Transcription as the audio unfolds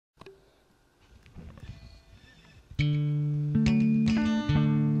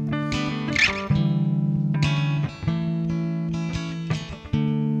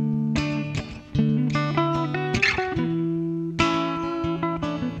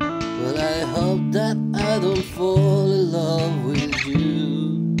Well, I hope that I don't fall in love with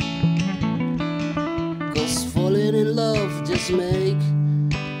you, 'cause falling in love just make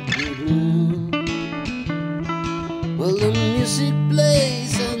me blue. Well, the music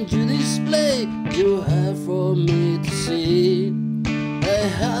plays and you display you have for me to see. I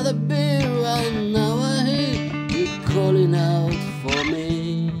had a beer and now I hear you calling out for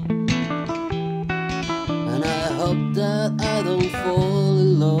me, and I hope that I don't fall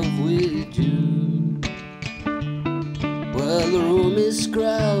in love with you. Well, the room is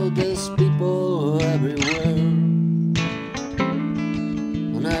crowded, there's people everywhere,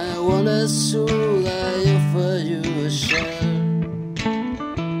 and I wonder should I offer you a share?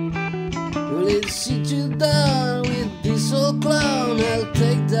 Will it sit you down with this old clown? I'll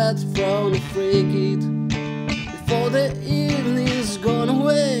take that from the freak it. Before the evening's gone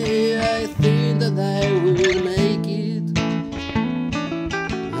away, I think that I will make it,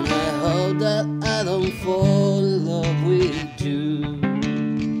 and I hope that I don't fall in love with you.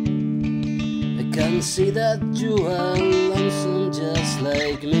 I can see that you are lonesome just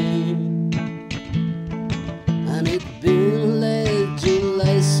like me, and it's been late, you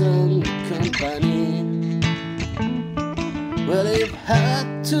like some company. Well, if I had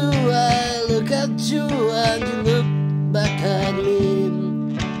to, I look at you and you look back at me.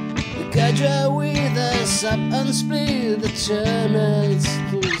 The guide with us up and split the channels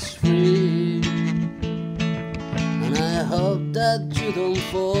is free, and I hope that you don't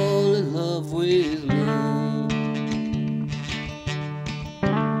fall in love with me.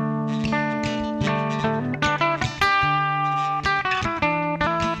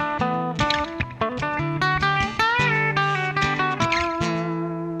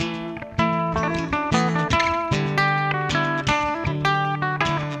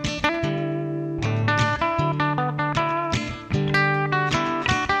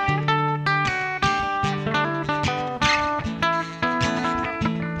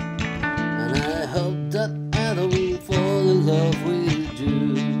 That I don't fall in love with you.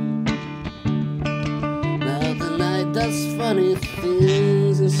 Now the night does funny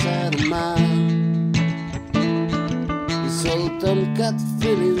things inside of mine. These old tomcat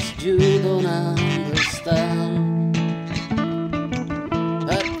feelings you don't understand.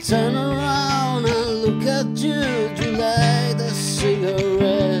 I turn around and look at you, you light a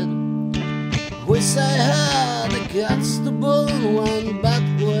cigarette. Wish I had the guts to burn one, but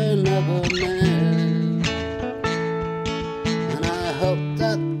we're never met. Hope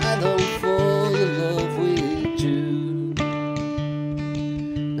that I don't fall in love with you.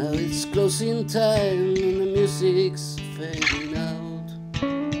 Now it's closing time and the music's fading out.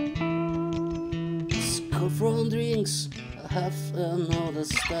 It's cold from drinks, I'll have another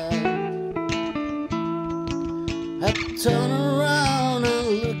start. I turn around and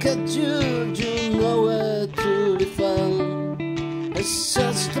look at you, you're nowhere to be found. I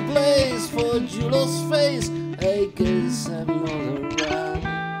search the place for Julio's face, I guess I'm not around,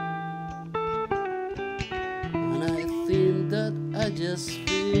 and I think that I just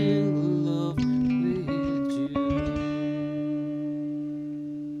feel love